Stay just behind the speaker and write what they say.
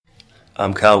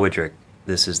I'm Kyle Widrick.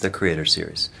 This is the Creator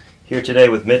Series. Here today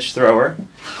with Mitch Thrower.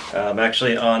 I'm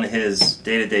actually on his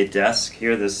day-to-day desk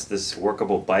here, this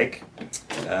workable bike.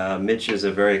 Mitch is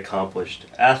a very accomplished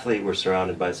athlete. We're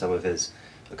surrounded by some of his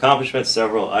accomplishments,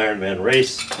 several Ironman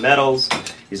race medals.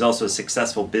 He's also a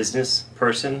successful business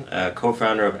person,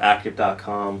 co-founder of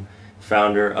Active.com,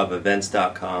 founder of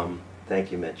Events.com.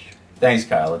 Thank you, Mitch. Thanks,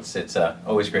 Kyle. It's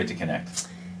always great to connect.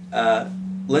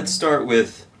 Let's start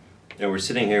with, we're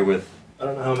sitting here with, I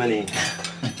don't know how many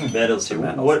medals here.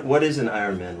 What is an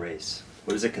Ironman race?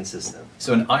 What does it consist of?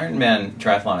 So an Ironman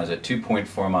triathlon is a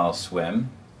 2.4-mile swim,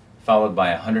 followed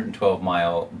by a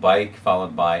 112-mile bike,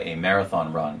 followed by a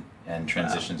marathon run, and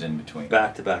transitions in between.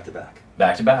 Back to back to back.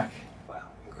 Back to back. Wow,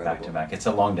 incredible. Back to back. It's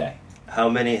a long day. How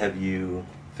many have you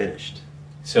finished?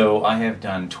 So I have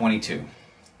done 22.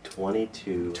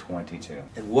 22. 22.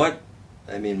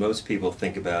 And most people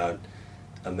think about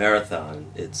a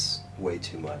marathon, it's way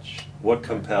too much. What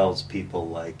compels people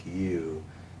like you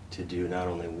to do not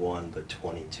only one but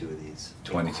 22 of these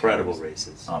incredible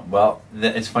races?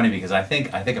 It's funny because I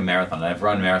think a marathon, I've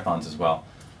run marathons as well,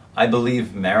 I believe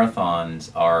marathons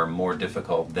are more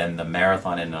difficult than the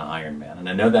marathon in an Ironman. And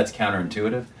I know that's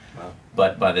counterintuitive, wow.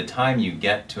 But by the time you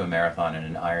get to a marathon and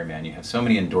an Ironman, you have so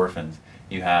many endorphins,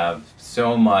 you have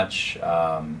so much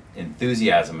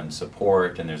enthusiasm and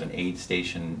support, and there's an aid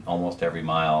station almost every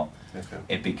mile. Okay.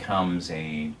 It becomes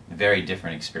a very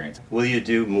different experience. Will you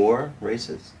do more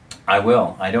races? I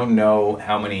will. I don't know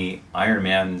how many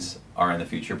Ironmans are in the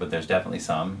future, but there's definitely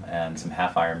some, and some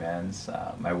half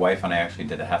Ironmans. My wife and I actually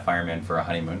did a half Ironman for a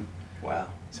honeymoon. Wow.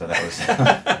 So that was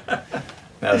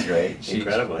that was great.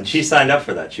 Incredible. And she signed up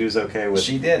for that. She was okay with it?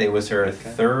 She did. It was her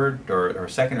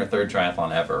second or third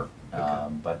triathlon ever. Okay.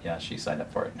 But yeah, she signed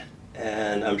up for it.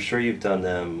 And I'm sure you've done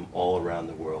them all around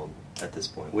the world at this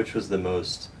point. Which was the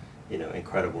most,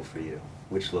 incredible for you?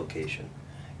 Which location?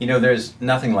 There's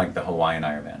nothing like the Hawaiian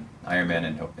Ironman.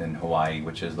 Ironman in Hawaii,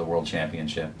 which is the World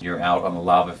Championship. You're out on the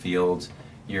lava fields,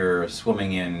 you're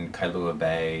swimming in Kailua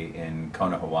Bay in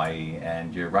Kona, Hawaii,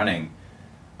 and you're running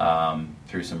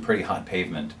through some pretty hot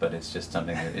pavement, but it's just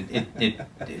something that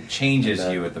it changes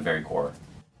you at the very core.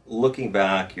 Looking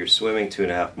back, you're swimming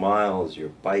 2.5 miles, you're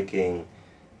biking.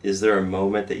 Is there a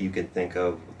moment that you can think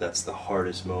of that's the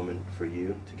hardest moment for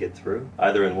you to get through,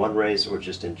 either in one race or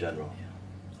just in general?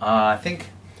 I think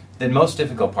the most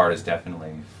difficult part is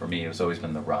definitely, for me, it's always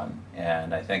been the run.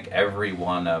 And I think every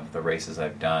one of the races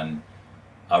I've done,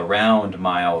 around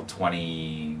mile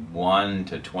 21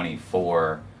 to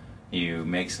 24, you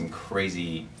make some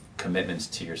crazy commitments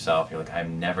to yourself. You're like,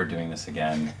 I'm never doing this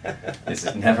again. This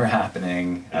is never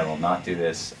happening. I will not do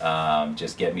this.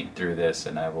 Just get me through this,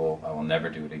 and I will never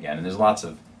do it again. And there's lots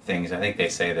of things. I think they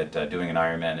say that doing an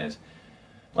Ironman is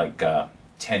like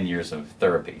 10 years of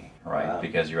therapy, right? Wow.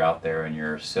 Because you're out there and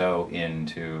you're so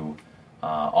into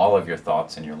all of your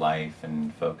thoughts in your life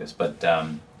and focus. But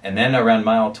and then around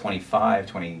mile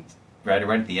 25, right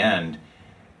at the end,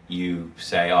 you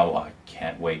say, oh, I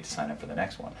can't wait to sign up for the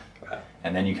next one. Wow.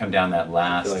 And then you come down that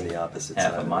last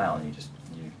half a mile and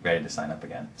you're ready to sign up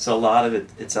again. So a lot of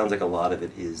it sounds like a lot of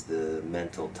it is the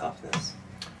mental toughness.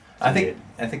 I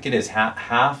think it is.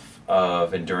 Half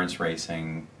of endurance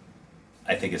racing,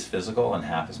 I think, is physical and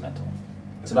half is mental.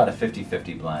 It's about a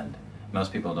 50-50 blend.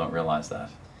 Most people don't realize that.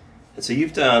 And so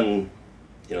you've done,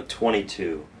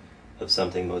 22 of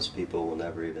something most people will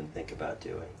never even think about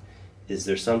doing. Is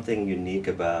there something unique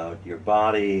about your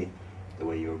body, the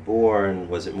way you were born?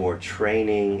 Was it more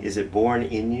training? Is it born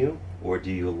in you, or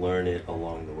do you learn it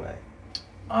along the way?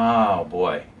 Oh,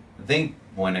 boy. I think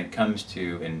when it comes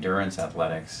to endurance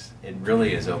athletics, it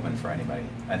really is open for anybody.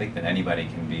 I think that anybody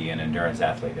can be an endurance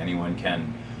athlete. Anyone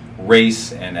can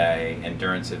race in an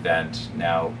endurance event.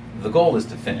 Now, the goal is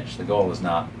to finish. The goal is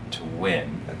not to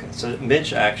win. Okay, so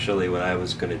Mitch actually, when I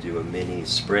was going to do a mini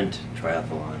sprint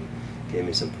triathlon, gave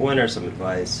me some pointers, some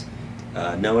advice.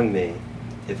 Knowing me,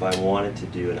 if I wanted to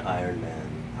do an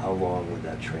Ironman, how long would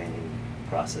that training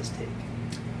process take?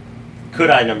 Could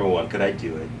I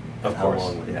do it? Of course. How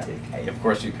long would it take? Of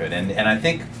course you could. And I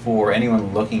think for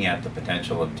anyone looking at the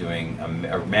potential of doing a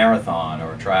marathon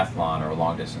or a triathlon or a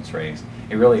long distance race,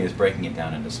 it really is breaking it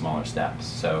down into smaller steps.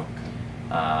 So,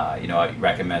 I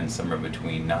recommend somewhere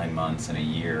between 9 months and a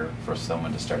year for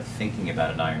someone to start thinking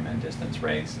about an Ironman distance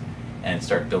race and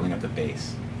start building up the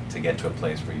base to get to a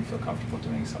place where you feel comfortable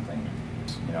doing something.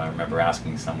 I remember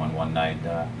asking someone one night,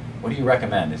 what do you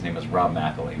recommend? His name was Rob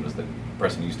Mackel. He was the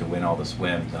person who used to win all the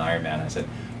swims in Ironman. I said,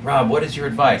 Rob, what is your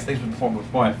advice? This was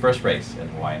before my first race in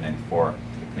Hawaii in '94.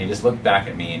 And he just looked back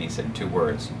at me and he said 2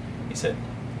 words. He said,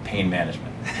 pain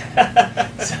management.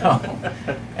 That's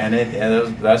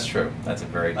true. That's a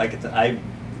very... I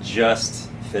just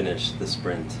finished the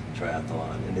sprint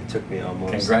triathlon, and it took me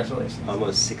Congratulations.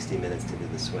 almost 60 minutes to do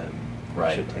the swim.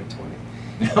 Right. It should take 20.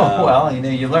 Well,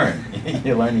 you learn.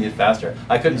 You learn to get faster.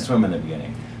 I couldn't swim in the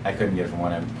beginning. I couldn't get from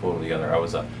one end of the pool to the other. I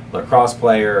was a lacrosse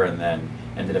player and then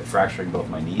ended up fracturing both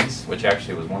my knees, which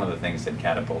actually was one of the things that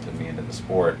catapulted me into the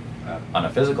sport on a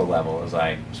physical level, as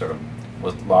I sort of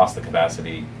lost the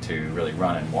capacity to really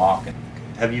run and walk.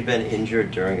 Have you been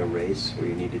injured during a race where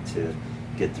you needed to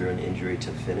get through an injury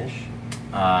to finish?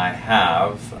 I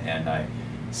have, and I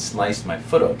sliced my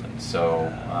foot open. So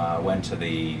I went to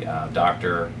the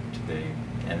doctor,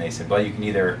 and they said, well, you can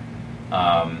either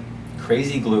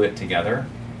crazy glue it together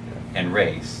and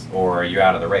race, or you're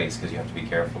out of the race because you have to be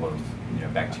careful of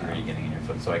bacteria getting in your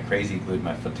foot. So I crazy glued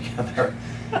my foot together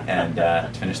and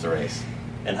finished the race.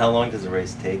 And how long does a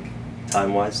race take,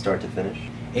 time-wise, start to finish?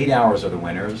 8 hours are the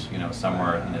winners.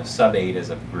 Somewhere sub 8 is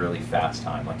a really fast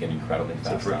time, like an incredibly fast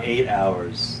time. So for 8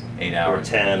 hours. 8 hours.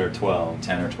 Or 10 or 12.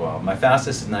 10 or 12. My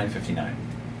fastest is 9:59.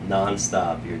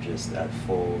 Non-stop, you're just at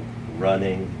full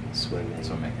running, swimming,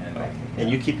 and biking. And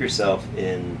you keep yourself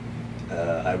in,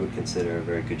 I would consider, a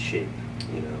very good shape.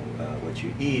 What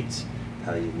you eat,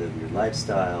 how you live your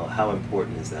lifestyle. How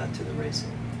important is that to the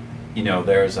racing?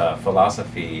 There's a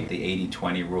philosophy, the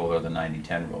 80-20 rule or the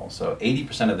 90-10 rule. So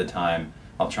 80% of the time,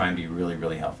 I'll try and be really,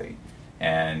 really healthy.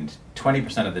 And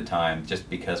 20% of the time, just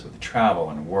because with the travel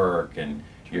and work and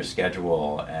your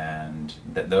schedule, and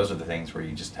those are the things where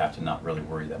you just have to not really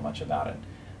worry that much about it.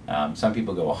 Some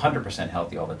people go 100%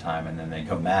 healthy all the time, and then they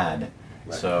go mad.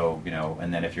 Right. So,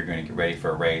 and then if you're going to get ready for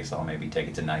a race, I'll maybe take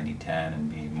it to 90-10 and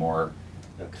be more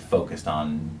focused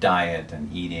on diet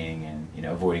and eating and,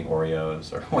 avoiding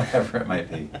Oreos or whatever it might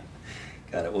be.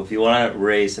 Got it. Well, if you want to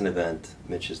race an event,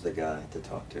 Mitch is the guy to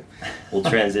talk to. We'll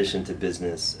transition to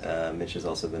business. Mitch has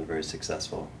also been very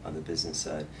successful on the business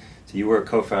side. So you were a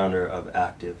co-founder of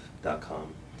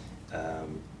Active.com.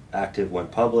 Active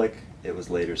went public. It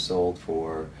was later sold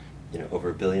for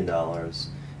over $1 billion.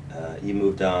 You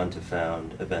moved on to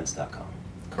found Events.com.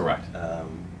 Correct.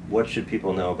 What should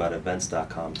people know about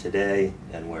Events.com today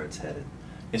and where it's headed?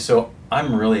 So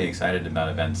I'm really excited about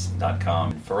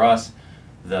Events.com. For us,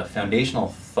 the foundational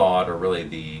thought, or really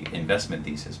the investment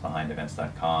thesis behind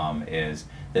Events.com, is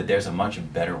that there's a much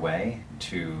better way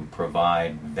to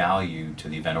provide value to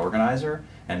the event organizer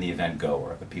and the event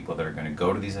goer, the people that are going to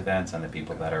go to these events and the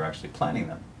people that are actually planning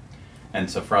them. And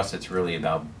so for us, it's really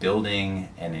about building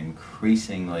an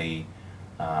increasingly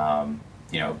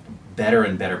better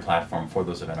and better platform for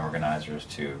those event organizers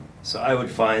to... So I would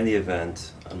find the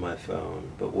event on my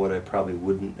phone, but what I probably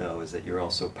wouldn't know is that you're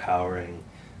also powering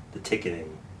the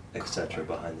ticketing, etc.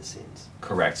 behind the scenes.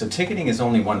 Correct. So ticketing is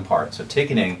only one part. So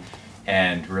ticketing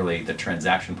and really the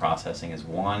transaction processing is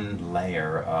one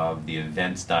layer of the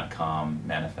Events.com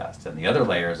manifest. And the other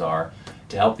layers are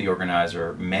to help the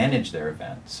organizer manage their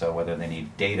event. So whether they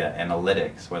need data,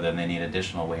 analytics, whether they need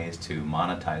additional ways to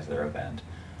monetize their event,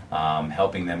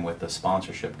 helping them with the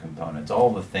sponsorship components, all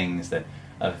the things that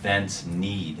events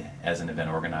need as an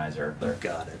event organizer.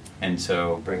 Got it. And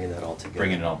so bringing it all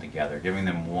together, giving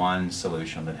them one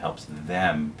solution that helps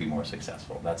them be more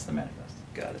successful. That's the manifest.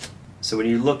 Got it. So when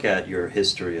you look at your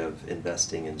history of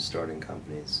investing and starting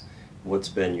companies, what's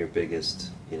been your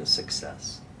biggest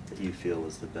success that you feel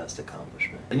is the best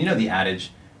accomplishment? And the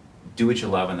adage, do what you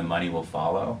love and the money will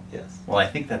follow? Yes. Well, I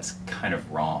think that's kind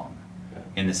of wrong,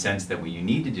 in the sense that what you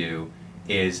need to do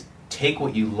is take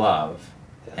what you love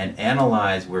and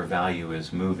analyze where value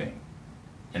is moving,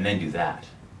 and then do that.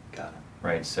 Got it.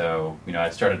 Right, so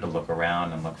I started to look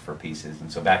around and look for pieces,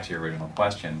 and so back to your original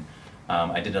question,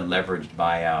 I did a leveraged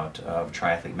buyout of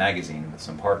Triathlete magazine with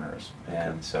some partners,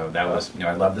 and so that was,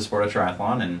 I love the sport of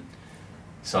triathlon and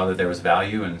saw that there was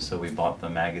value, and so we bought the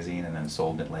magazine and then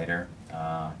sold it later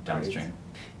downstream. Great.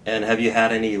 And have you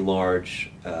had any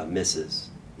large misses?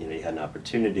 You had an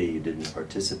opportunity, you didn't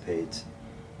participate.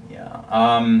 Yeah.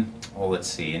 Well, let's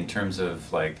see. In terms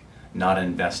of not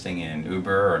investing in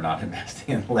Uber or not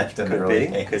investing in Lyft in the early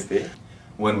days. Could be.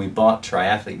 When we bought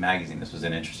Triathlete magazine, this was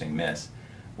an interesting miss.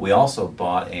 We also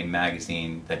bought a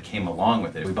magazine that came along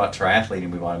with it. We bought Triathlete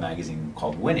and we bought a magazine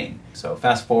called Winning. So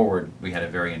fast forward, we had a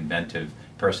very inventive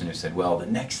person who said, well, the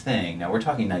next thing, now we're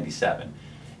talking 97,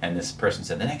 and this person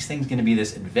said, the next thing's going to be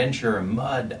this adventure,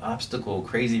 mud, obstacle,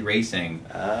 crazy racing.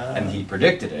 And he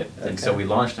predicted it. And so we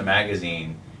launched a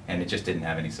magazine, and it just didn't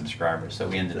have any subscribers. So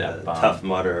we ended up... Tough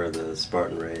Mudder, the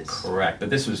Spartan Race. Correct. But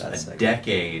this was a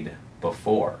decade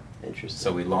before. Interesting.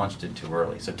 So we launched it too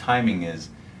early. So timing is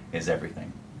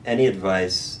everything. Any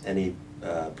advice, any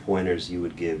pointers you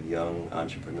would give young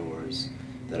entrepreneurs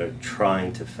that are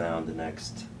trying to found the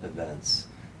next events,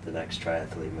 the next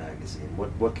triathlete magazine?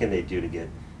 What can they do to get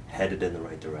headed in the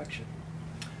right direction?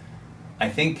 I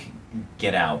think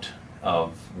get out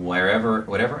of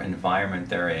whatever environment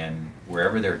they're in,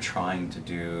 wherever they're trying to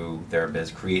do their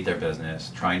create their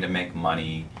business, trying to make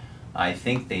money. I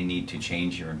think they need to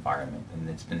change your environment. And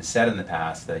it's been said in the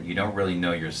past that you don't really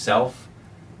know yourself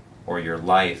or your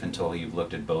life until you've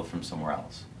looked at both from somewhere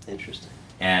else. Interesting.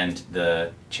 And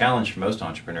the challenge for most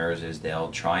entrepreneurs is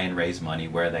they'll try and raise money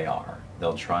where they are.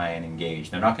 They'll try and engage.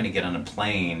 They're not going to get on a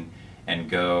plane and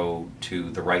go to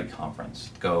the right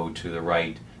conference, go to the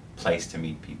right place to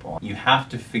meet people. You have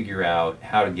to figure out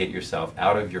how to get yourself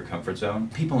out of your comfort zone.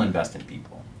 People invest in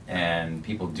people, and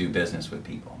people do business with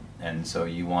people. And so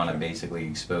you want to basically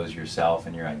expose yourself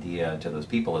and your idea to those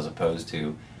people, as opposed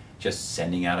to just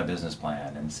sending out a business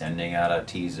plan and sending out a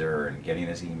teaser and getting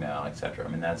this email, etc. I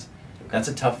mean, it's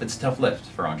a tough lift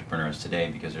for entrepreneurs today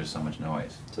because there's so much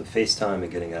noise. So FaceTime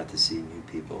and getting out to see new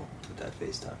people with that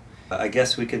FaceTime. I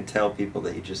guess we can tell people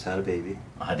that you just had a baby.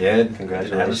 I did.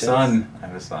 Congratulations. I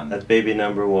have a son. That's baby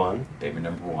number one. Baby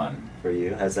number one. For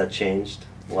you. Has that changed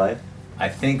life? I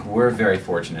think we're very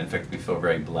fortunate. In fact, we feel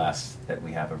very blessed that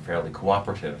we have a fairly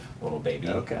cooperative little baby.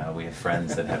 Okay. We have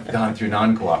friends that have gone through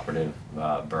non-cooperative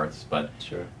births, but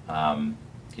sure.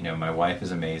 My wife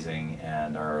is amazing,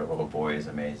 and our little boy is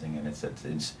amazing, and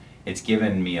it's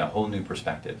given me a whole new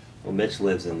perspective. Well, Mitch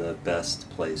lives in the best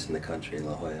place in the country,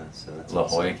 La Jolla. So that's La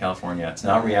Jolla, California. It's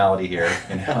not reality here.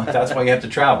 That's why you have to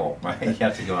travel, right? You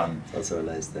have to go on. That's also a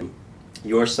nice thing.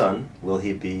 Your son, will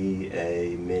he be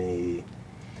a mini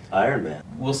Ironman?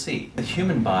 We'll see. The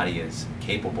human body is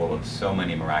capable of so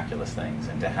many miraculous things,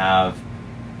 and to have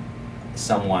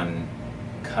someone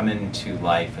come into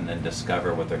life and then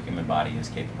discover what their human body is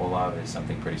capable of is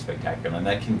something pretty spectacular. And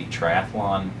that can be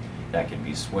triathlon, that can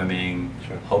be swimming,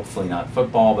 sure. Hopefully not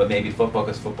football, but maybe football,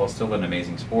 because football's still an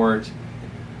amazing sport.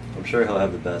 I'm sure he'll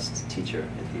have the best teacher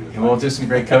if he would We'll do some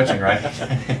great coaching, right?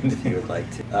 if he would like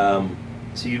to.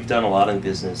 So you've done a lot in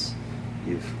business.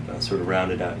 You've sort of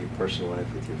rounded out your personal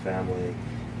life with your family,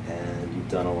 and you've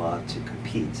done a lot to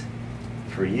compete.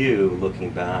 For you, looking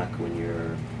back when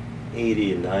you're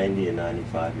 80 and 90 and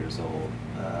 95 years old,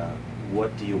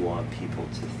 what do you want people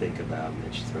to think about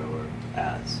Mitch Thrower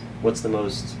as? What's the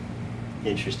most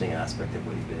interesting aspect of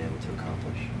what you've been able to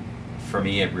accomplish? For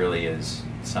me, it really is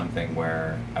something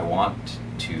where I want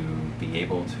to be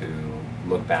able to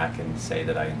look back and say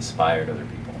that I inspired other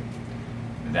people,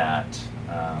 that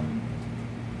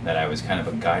I was kind of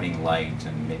a guiding light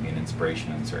and maybe an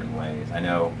inspiration in certain ways. I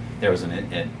know there was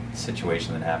a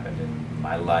situation that happened in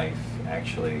my life,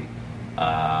 actually.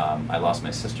 I lost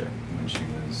my sister when she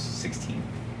was 16.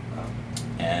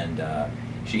 And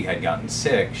she had gotten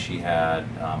sick. She had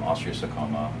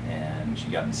osteosarcoma, and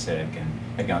she'd gotten sick and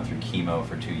had gone through chemo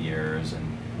for 2 years.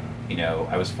 And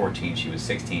I was 14, she was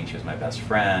 16, she was my best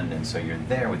friend, and so you're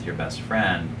there with your best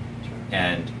friend,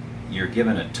 and you're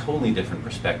given a totally different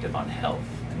perspective on health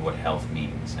and what health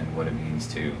means and what it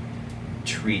means to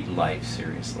treat life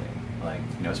seriously. Like,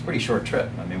 it's a pretty short trip.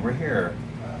 I mean, we're here.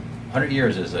 100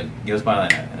 years goes by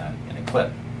in a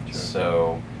clip. Sure.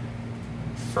 So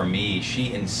for me,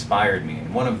 she inspired me,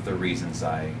 and one of the reasons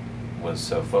I was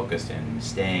so focused in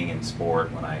staying in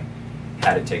sport when I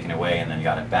had it taken away and then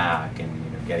got it back,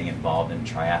 and getting involved in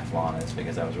triathlon is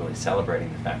because I was really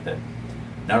celebrating the fact that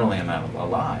not only am I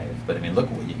alive, but I mean, look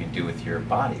at what you can do with your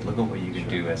body. Look at what you can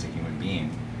do as a human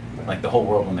being. Like the whole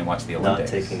world when they watch the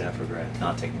Olympics. Not taking that for granted.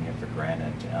 Not taking it for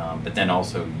granted. But then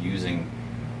also using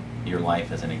your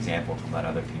life as an example to let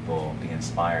other people be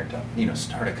inspired to,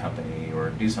 start a company or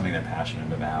do something they're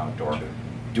passionate about, or sure.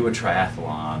 do a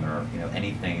triathlon, or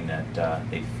anything that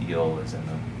they feel is in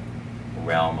the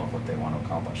realm of what they want to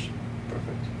accomplish.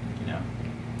 Perfect.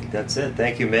 I think that's it.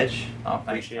 Thank you, Mitch. Oh,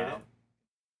 thanks, Appreciate Kyle. it.